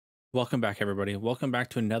Welcome back, everybody. Welcome back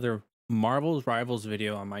to another Marvel's Rivals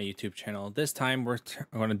video on my YouTube channel. This time, we're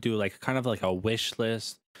going to do kind of like a wish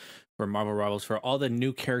list for Marvel Rivals for all the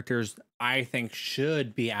new characters I think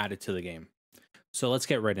should be added to the game. So let's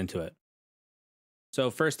get right into it. So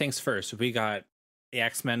first things first, we got the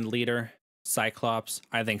X-Men leader, Cyclops.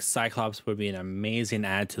 I think Cyclops would be an amazing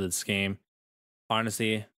add to this game.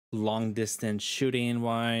 Honestly, long distance shooting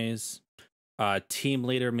wise, team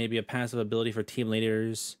leader, maybe a passive ability for team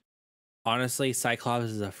leaders. Honestly, Cyclops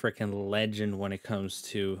is a freaking legend when it comes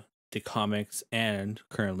to the comics and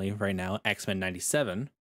currently, right now, X-Men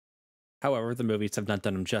 97. However, the movies have not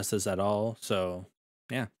done him justice at all. So,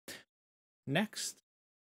 yeah. Next,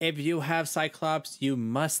 if you have Cyclops, you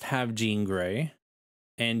must have Jean Grey.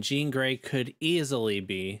 And Jean Grey could easily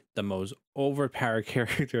be the most overpowered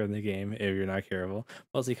character in the game if you're not careful.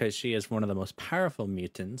 Mostly because she is one of the most powerful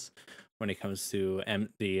mutants when it comes to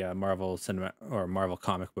the Marvel cinema or Marvel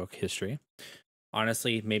comic book history.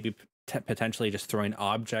 Honestly, maybe potentially just throwing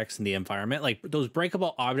objects in the environment, like those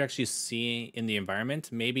breakable objects you see in the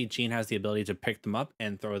environment. Maybe Jean has the ability to pick them up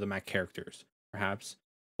and throw them at characters, perhaps,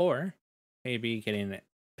 or maybe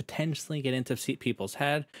potentially get into people's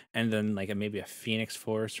head, and then maybe a Phoenix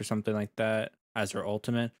Force or something like that as her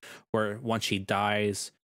ultimate, where once she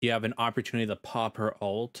dies, you have an opportunity to pop her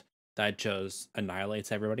ult that just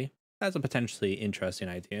annihilates everybody. That's a potentially interesting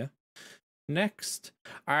idea. Next,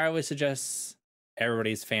 I would suggest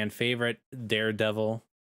everybody's fan favorite, Daredevil.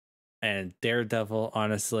 And Daredevil,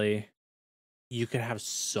 honestly, you could have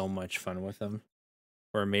so much fun with him.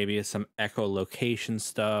 Or maybe some echolocation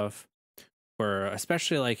stuff. Or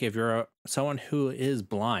especially if you're someone who is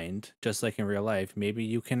blind, just like in real life, maybe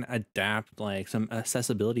you can adapt some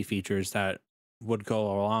accessibility features that would go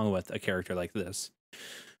along with a character like this.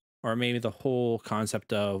 Or maybe the whole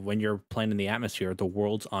concept of when you're playing in the atmosphere, the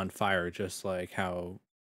world's on fire, just like how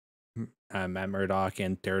Matt Murdock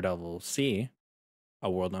and Daredevil see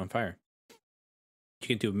a world on fire. You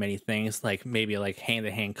can do many things, like maybe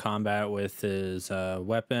hand-to-hand combat with his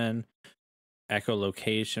weapon,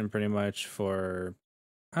 echolocation pretty much for,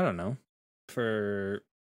 I don't know, for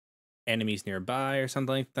enemies nearby or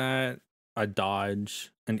something like that. A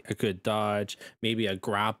dodge, a good dodge, maybe a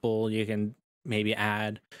grapple you can maybe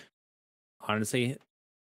add. Honestly,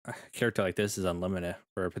 a character like this is unlimited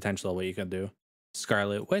for potential what you can do.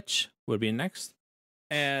 Scarlet Witch would be next.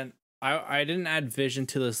 And I didn't add Vision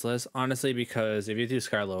to this list, honestly, because if you do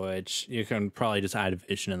Scarlet Witch, you can probably just add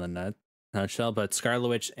Vision in the nutshell. But Scarlet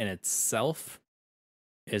Witch in itself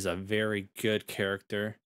is a very good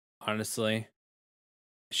character. Honestly,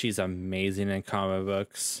 she's amazing in comic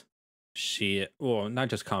books. Well, not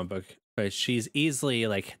just comic book, but she's easily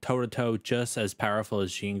toe to toe just as powerful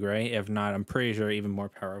as Jean Grey, if not, I'm pretty sure even more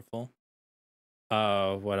powerful.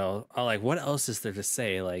 What else? What else is there to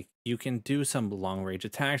say? You can do some long range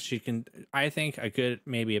attacks. I think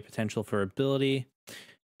maybe a potential for ability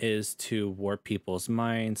is to warp people's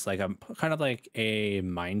minds, kind of like a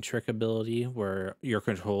mind trick ability where your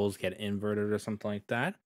controls get inverted or something like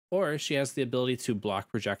that. Or she has the ability to block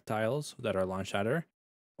projectiles that are launched at her,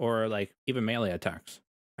 or even melee attacks.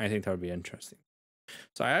 I think that would be interesting.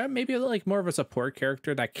 So I maybe more of a support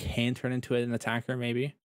character that can turn into an attacker,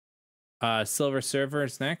 maybe. Silver Surfer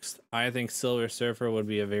is next. I think Silver Surfer would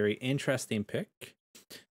be a very interesting pick.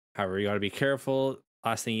 However, you got to be careful.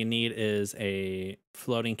 Last thing you need is a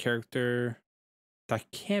floating character that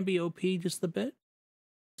can be OP just a bit.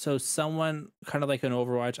 So someone kind of like an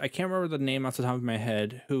Overwatch. I can't remember the name off the top of my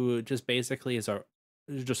head. Who just basically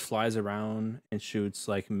just flies around and shoots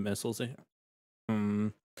missiles,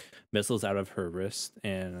 missiles out of her wrist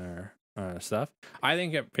and stuff. I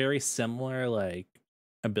think very similar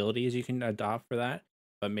abilities you can adopt for that,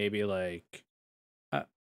 but maybe I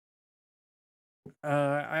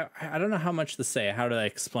don't know how much to say, how to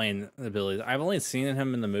explain the abilities. I've only seen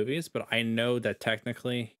him in the movies, but I know that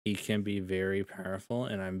technically he can be very powerful,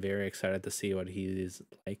 and I'm very excited to see what he's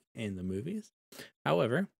like in the movies.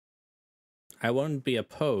 However, I wouldn't be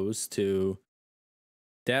opposed to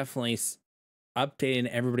definitely updating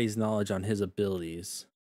everybody's knowledge on his abilities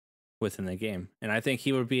within the game. And I think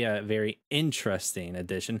he would be a very interesting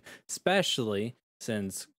addition, especially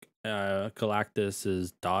since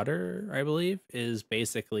Galactus's daughter, I believe, is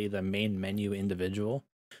basically the main menu individual.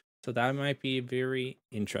 So that might be very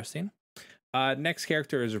interesting. Next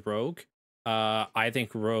character is Rogue. I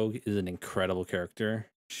think Rogue is an incredible character.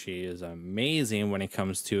 She is amazing when it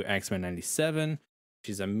comes to X-Men 97.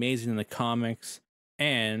 She's amazing in the comics.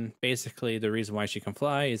 And basically the reason why she can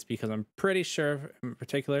fly is because I'm pretty sure in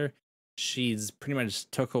particular she's pretty much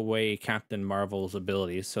took away Captain Marvel's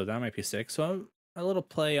abilities. So that might be sick. So a little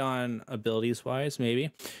play on abilities wise,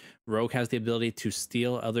 maybe. Rogue has the ability to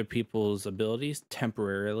steal other people's abilities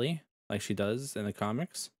temporarily, like she does in the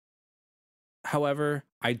comics. However,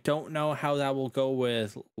 I don't know how that will go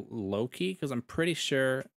with Loki, because I'm pretty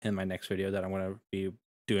sure in my next video that I'm going to be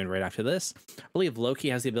doing right after this, I believe Loki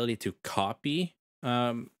has the ability to copy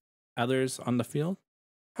others on the field.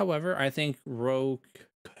 However, I think Rogue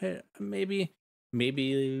could maybe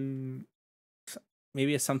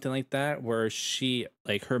it's something like that, where she,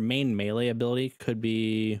 like, her main melee ability could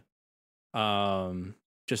be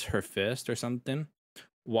just her fist or something,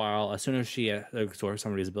 while as soon as she absorbs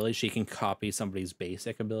somebody's ability, she can copy somebody's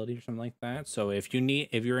basic ability or something like that. So if you need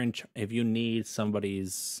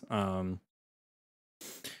somebody's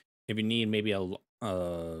if you need maybe a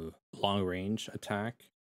long range attack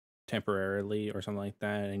temporarily or something like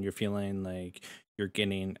that, and you're feeling like you're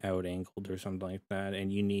getting out angled or something like that,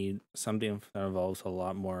 and you need something that involves a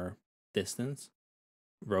lot more distance,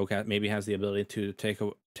 Rogue maybe has the ability to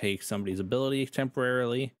take somebody's ability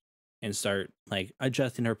temporarily and start like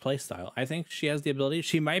adjusting her playstyle. I think she has the ability.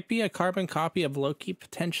 She might be a carbon copy of Loki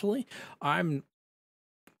potentially. I'm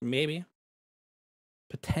maybe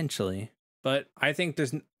potentially, but I think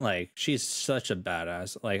there's like, she's such a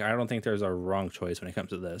badass. Like, I don't think there's a wrong choice when it comes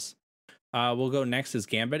to this. We'll go next is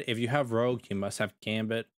Gambit. If you have Rogue, you must have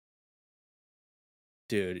Gambit.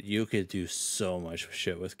 Dude, you could do so much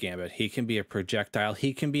shit with Gambit. He can be a projectile.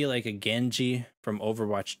 He can be like a Genji from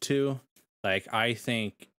Overwatch 2. Like, I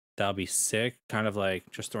think that'll be sick. Kind of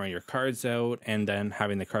like just throwing your cards out and then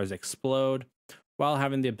having the cards explode, while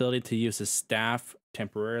having the ability to use his staff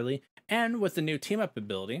temporarily. And with the new team up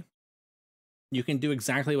ability, you can do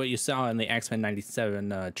exactly what you saw in the X-Men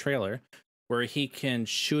 97 trailer, where he can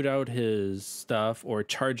shoot out his stuff or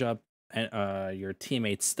charge up your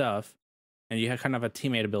teammate's stuff. And you have kind of a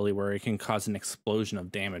teammate ability where it can cause an explosion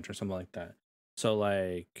of damage or something like that. So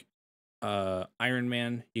like Iron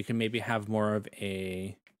Man, you can maybe have more of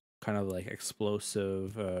a kind of like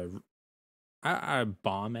explosive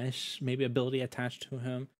bomb-ish maybe ability attached to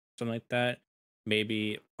him, something like that.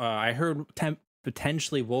 Maybe I heard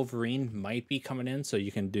potentially Wolverine might be coming in, so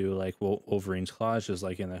you can do like Wolverine's claws, just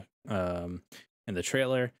like in the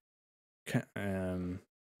trailer.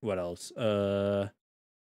 What else?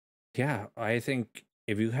 Yeah, I think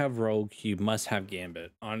if you have Rogue, you must have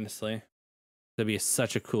Gambit. Honestly, that'd be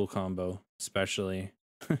such a cool combo, especially.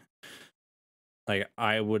 Like,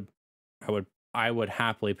 I would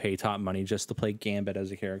happily pay top money just to play Gambit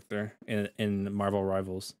as a character in Marvel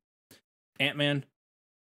Rivals. Ant-Man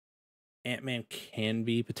can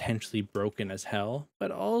be potentially broken as hell,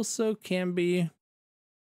 but also can be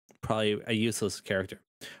probably a useless character.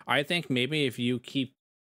 I think maybe if you keep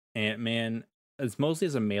Ant-Man as mostly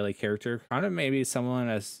as a melee character, kind of maybe someone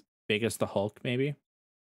as big as the Hulk, maybe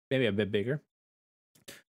a bit bigger,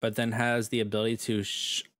 but then has the ability to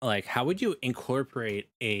like, how would you incorporate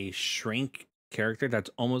a shrink character that's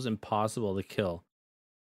almost impossible to kill?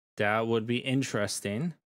 That would be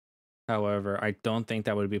interesting. However, I don't think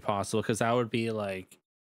that would be possible, because that would be like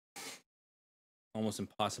almost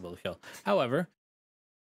impossible to kill. However,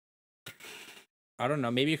 I don't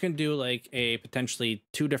know, maybe you can do like a potentially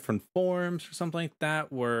 2 different forms or something like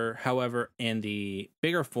that, where, however, in the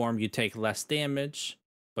bigger form you take less damage,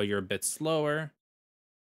 but you're a bit slower,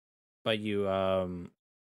 but you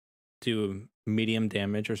do medium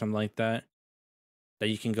damage or something like that. That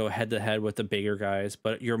you can go head to head with the bigger guys,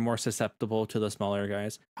 but you're more susceptible to the smaller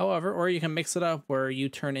guys. However, or you can mix it up where you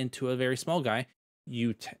turn into a very small guy.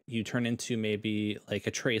 You turn into maybe like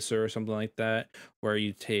a tracer or something like that, where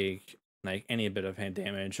you take like any bit of hand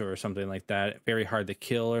damage or something like that, very hard to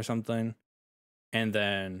kill or something, and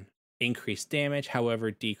then increase damage, however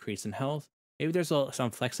decrease in health. Maybe there's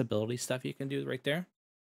some flexibility stuff you can do right there.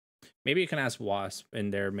 Maybe you can ask Wasp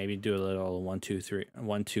in there, maybe do a little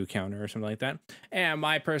 1-2 counter or something like that. And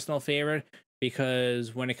my personal favorite,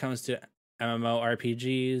 because when it comes to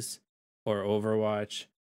MMORPGs or Overwatch,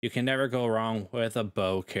 you can never go wrong with a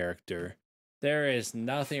bow character. There is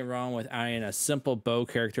nothing wrong with adding a simple bow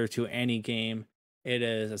character to any game. It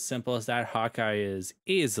is as simple as that. Hawkeye is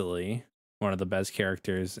easily one of the best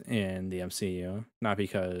characters in the MCU. Not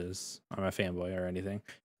because I'm a fanboy or anything.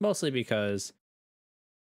 Mostly because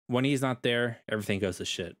when he's not there, everything goes to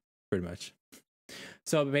shit, pretty much.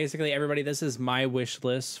 So basically, everybody, this is my wish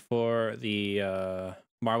list for the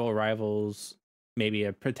Marvel Rivals, maybe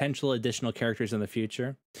a potential additional characters in the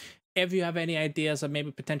future. If you have any ideas of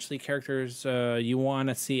maybe potentially characters you want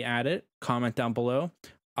to see added, comment down below.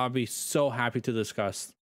 I'll be so happy to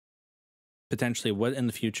discuss potentially what in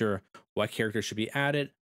the future, what characters should be added,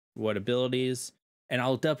 what abilities, and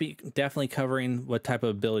I'll definitely covering what type of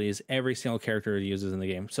abilities every single character uses in the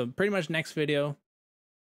game. So pretty much next video,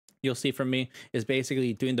 you'll see from me is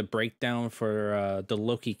basically doing the breakdown for the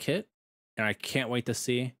Loki kit, and I can't wait to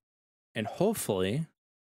see. And hopefully,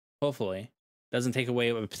 doesn't take away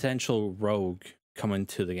a potential rogue coming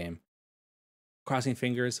to the game. Crossing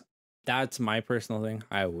fingers. That's my personal thing.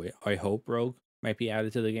 I hope rogue might be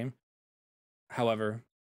added to the game. However,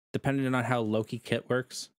 depending on how Loki kit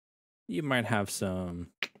works, you might have some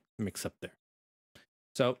mix up there.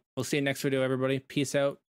 So we'll see you next video, everybody. Peace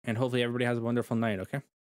out, and hopefully everybody has a wonderful night. Okay.